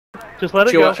Just let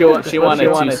it go. She wanted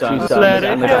two sons. Let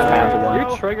it go.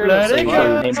 You triggered Let it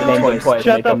go. Name them twice.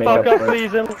 Shut the fuck up,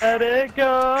 please, and let it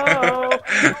go.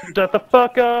 Shut the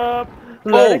fuck up.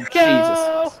 Let it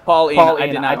go. Jesus. Pauline, I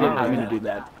didn't mean to do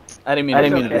that. I didn't mean to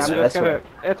do that.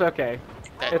 It's okay.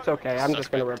 It's okay. I'm just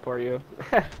gonna report you.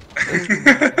 Like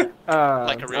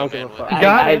a real man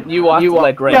would. You walked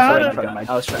like right in front of my.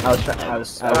 First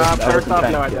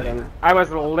off, no, I didn't. I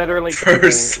was literally.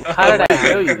 First. How did I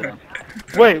kill you then?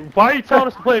 Wait, why are you telling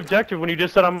us to play objective when you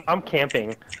just said I'm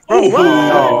camping? Ooh.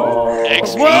 Whoa. Ian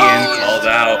called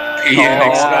out. Ian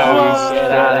exposed.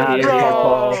 Get out of here,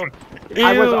 Paul.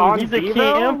 I was on he's a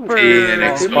camper. Ian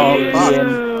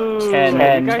exposed.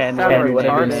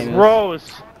 Ken, Rose,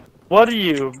 what are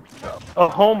you? A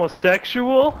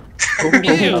homosexual?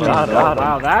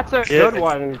 Wow, that's a good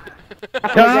one.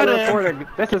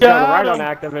 This is going right on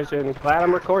Activision. Glad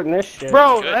I'm recording this shit.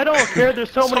 Bro, I don't care. There's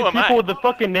so many people with the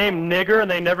fucking name nigger and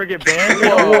they never get banned. It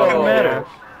doesn't matter.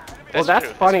 Well, that's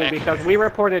funny because we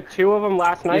reported 2 of them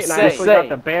last night, and I actually got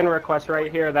the ban request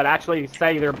right here that actually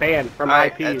say they're banned from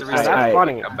IPs. So that's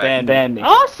funny. Ban me.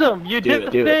 Awesome! You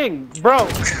did the thing, bro.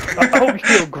 I hope you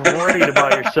feel great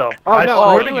about yourself. Oh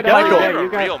no, you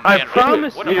guys. I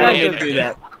promise you. I didn't do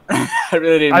that. I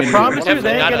really didn't. I promise you,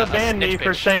 they ain't gonna ban me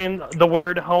for saying the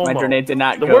word homo. My grenade did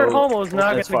not go. The word homo is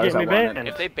not gonna get me banned.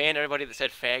 If they banned everybody that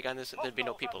said fag on this, there'd be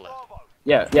no people left.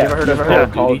 Yeah. You ever heard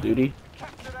of Call of Duty?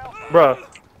 Bro.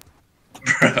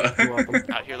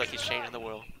 Out here like he's changing the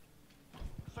world.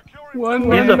 He's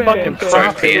a fucking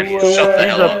prophet. He's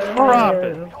a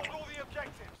prophet.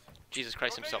 Jesus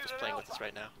Christ himself is playing with us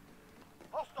right now.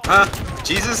 Huh?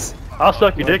 Jesus? I'll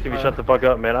suck your dick if you shut the fuck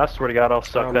up, man. I swear to God, I'll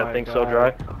suck that thing so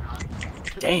dry.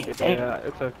 Dang. Yeah,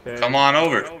 it's okay. Come on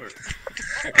over.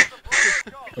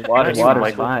 The water's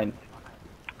fine.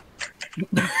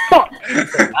 Fuck!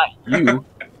 Not you.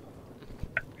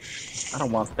 I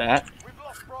don't want that.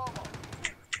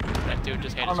 That dude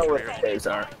just I handed don't know his where the career. days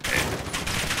are.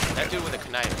 That dude with the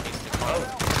knife needs to call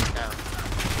now.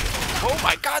 Oh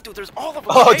my god, dude, there's all of them!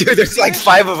 Oh, dude, there's like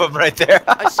 5 of them right there.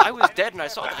 I was dead and I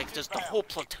saw like just the whole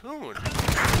platoon.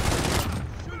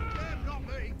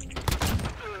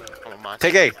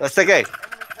 Take A, let's take A.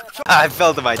 I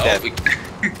fell to my death.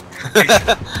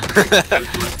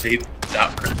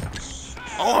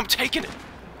 Oh, I'm taking it!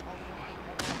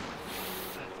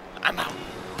 I'm out.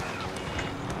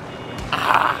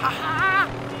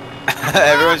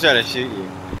 Everyone's trying to shoot you.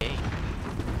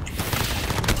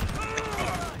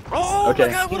 Oh, okay.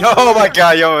 my god, Oh my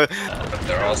god, yo.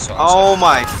 They're all swans. Oh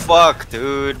my fuck,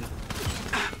 dude.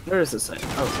 Where is this thing?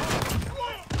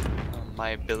 Oh. My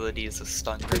ability is a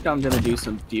stun. I think I'm gonna do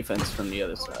some defense from the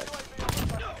other side.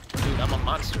 Dude, I'm a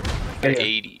monster.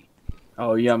 80.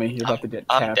 Oh, yummy. You're about to get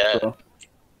I'm tapped, dead. bro.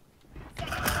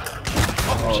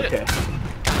 Oh, shit. Okay.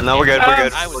 No, we're good,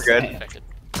 We're good. Infected.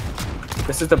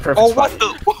 This is the perfect Oh, spot.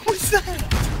 what was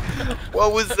that?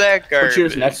 What was that garbage? Put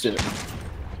yours next to it.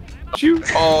 Shoot.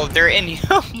 Oh, they're in here.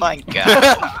 Oh my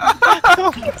god.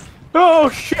 Oh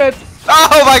shit!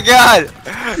 Oh my god!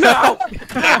 No!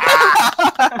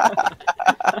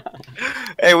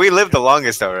 Hey, we lived the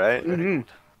longest though, right? Mm-hmm.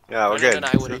 Yeah, we're Running good. and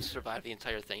I would have survived the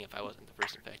entire thing if I wasn't the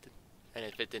first infected. And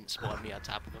if it didn't spawn me on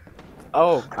top of him.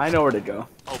 Oh, I know where to go.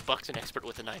 Oh, Buck's an expert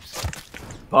with the knives.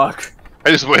 Fuck.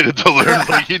 I just waited to learn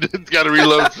like you gotta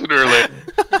reload sooner or later.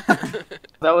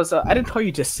 That was, I didn't call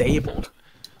you disabled.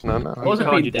 No. I wasn't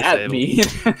calling you that mean.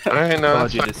 I know.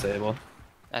 Called you disabled.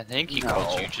 I think he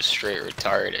called you just straight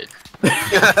retarded.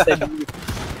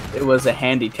 It was a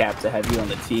handicap to have you on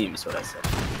the team, is what I said.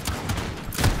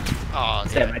 Oh,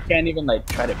 Sam, yeah. I can't even like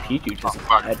try to peek you just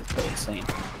I had to play insane.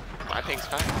 My ping's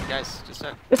fine. Guys, just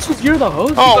said. It's just you're the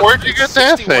host. Oh, where'd you get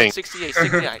that 61, thing? 68,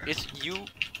 69. It's you.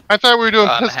 I thought we were doing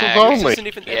pistols hack. This only. isn't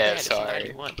even that Yeah, bad, it's sorry.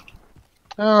 91.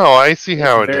 Oh, I see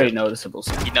how it Very is. noticeable,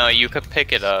 Sam. You know, you could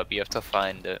pick it up. You have to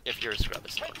find it. If you're a scrub,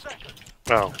 it's not.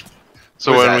 Oh.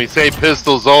 So Where's when that? we say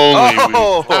pistols only,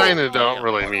 Oh! we kinda don't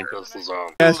really mean pistols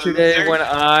only. Yesterday when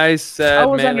I said I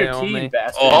was on man your only. team,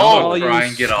 bastard. Oh, All I'm you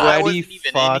crying, get off. sweaty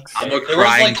fucks. I'm gonna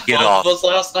cry and get off.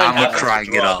 I'm gonna cry and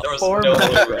get off. There was Poor no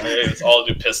Mike. way it's all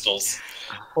do pistols.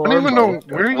 I don't even know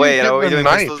where are you Wait, are we getting the doing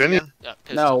knife. pistols Any- again? Yeah,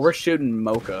 pistols. No, we're shooting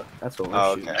Mocha. That's what we're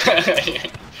Oh, shooting.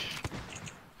 okay.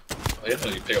 Yeah,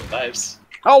 you pick up knives.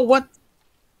 Oh, what?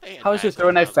 Hey, How is your nice. throw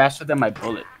knife faster than my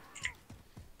bullet?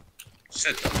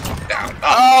 Sit the fuck down.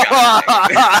 Oh,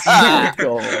 God.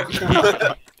 Go.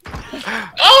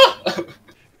 Oh!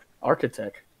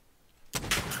 Architect.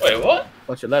 Wait, what?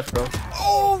 Watch your left, bro.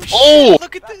 Oh, shit! Oh!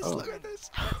 Look at this! Oh. Look at this!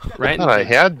 Right I thought I in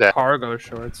had the that. cargo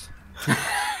shorts.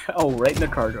 Oh, right in the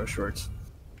cargo shorts.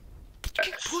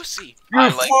 Get pussy! I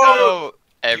like how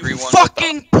Everyone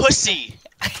fucking pussy!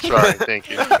 Sorry, thank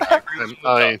you.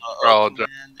 I apologize.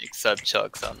 Except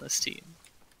Chuck's on this team.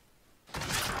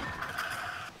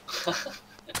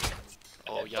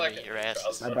 Oh, yummy, your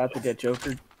ass. I'm about to get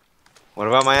jokered. What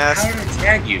about my ass? How did it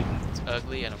tag you? It's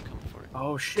ugly and I'm coming for it.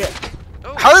 Oh shit.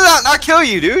 Oh, How did that not kill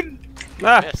you, dude?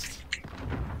 Ah. missed.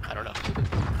 I don't know.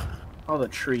 Oh, the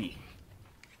tree.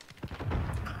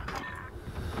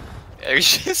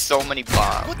 There's just so many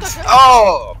bombs. What the heck?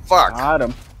 Oh, fuck. Got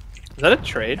him. Is that a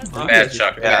trade? Bad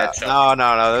Chuck, Yeah. bad Chuck.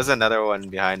 No. There's another one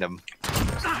behind him.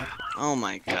 Oh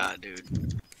my god,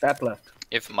 dude. That left.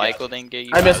 If Michael didn't get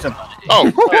you, I missed him.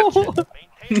 Oh,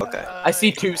 Okay. I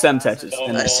see 2 semtexes. Oh,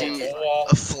 And I see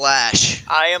a flash.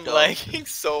 I am lagging,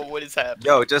 so what is happening?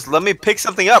 Yo, just let me pick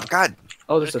something up. God.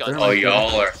 oh, there's a Just third got- Oh, one.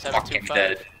 y'all are 725. fucking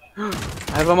dead.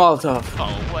 I have a Molotov.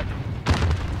 Oh, what?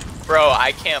 Bro,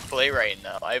 I can't play right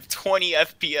now. I have 20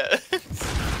 FPS.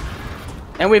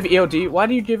 And we have EOD. Why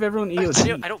do you give everyone I EOD?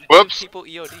 don't, I don't Whoops. give people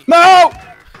EOD. No!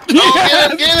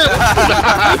 get him!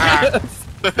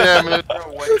 Damn it.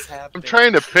 Bro, what is happening? I'm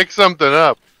trying to pick something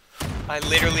up. I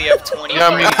literally have 20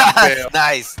 Yummy. FPS.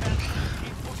 Nice.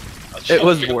 It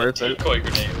was Shoot worth the it. decoy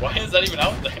grenade. Why is that even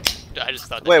out there? I just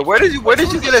thought. Wait, where did you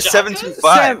get a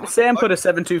 725? Sam put a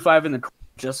 725 in the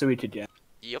just so we could get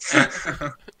Yep.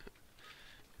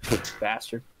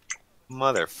 bastard.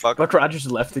 Motherfucker. Buck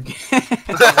Rogers left again.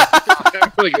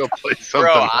 I'm gonna go play something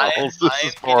Bro, I else. This am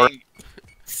is hard. getting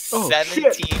Oh,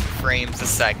 17 frames a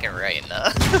second right now.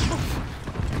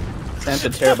 Sam's a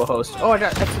terrible host. Oh, I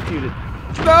got executed.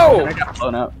 No! I got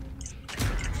blown up.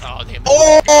 Oh damn.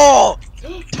 Oh!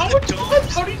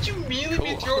 How did you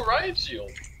immediately throw a riot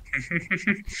shield?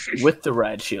 With the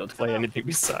ride shield. Play anything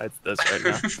besides this right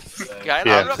now. Guys,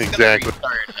 Yeah, I'm not exactly.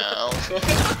 gonna restart now.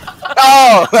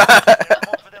 Oh!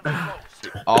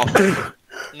 Oh.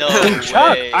 No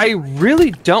Chuck, way. I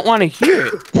really don't want to hear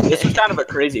it. This was kind of a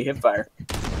crazy hipfire.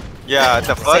 Yeah, what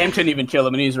the fuck? Sam couldn't even kill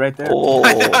him, and he was right there. Oh.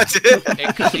 He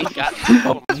got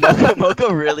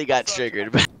Moko really got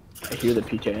triggered. I hear the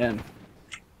PKM.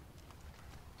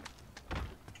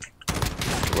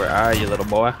 Where are you, little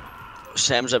boy?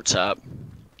 Sam's up top.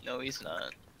 No, he's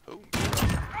not.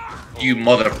 You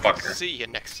motherfucker. See you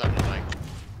next summer, Mike.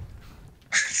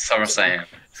 Summer Sam.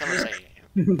 Summer saying.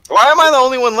 Why am I the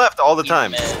only one left all the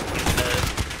time?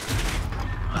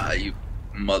 You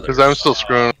mother. Because I'm still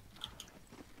screwing.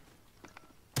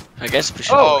 I guess we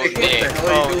should. Oh, Nick, Nick. what the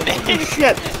hell are you Oh, doing? Nick.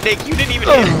 Shit! Nick, you didn't even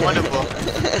hit one of them.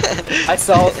 I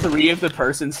saw 3 of the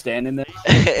person standing there.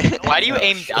 Why do you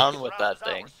aim down with that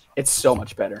thing? It's so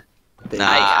much better.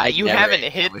 Nah, You never haven't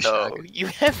aim hit with though. shotgun. You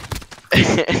have.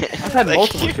 I've had Like,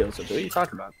 multiple you- kills, so what are you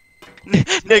talking about?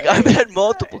 Nick, I've had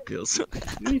multiple kills.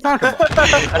 What are you talking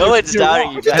about? No one's doubting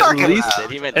you. What you guys. talking At least,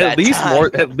 about? He meant at that least time.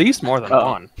 more, at least more than Oh.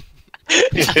 one.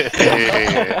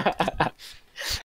 Yeah.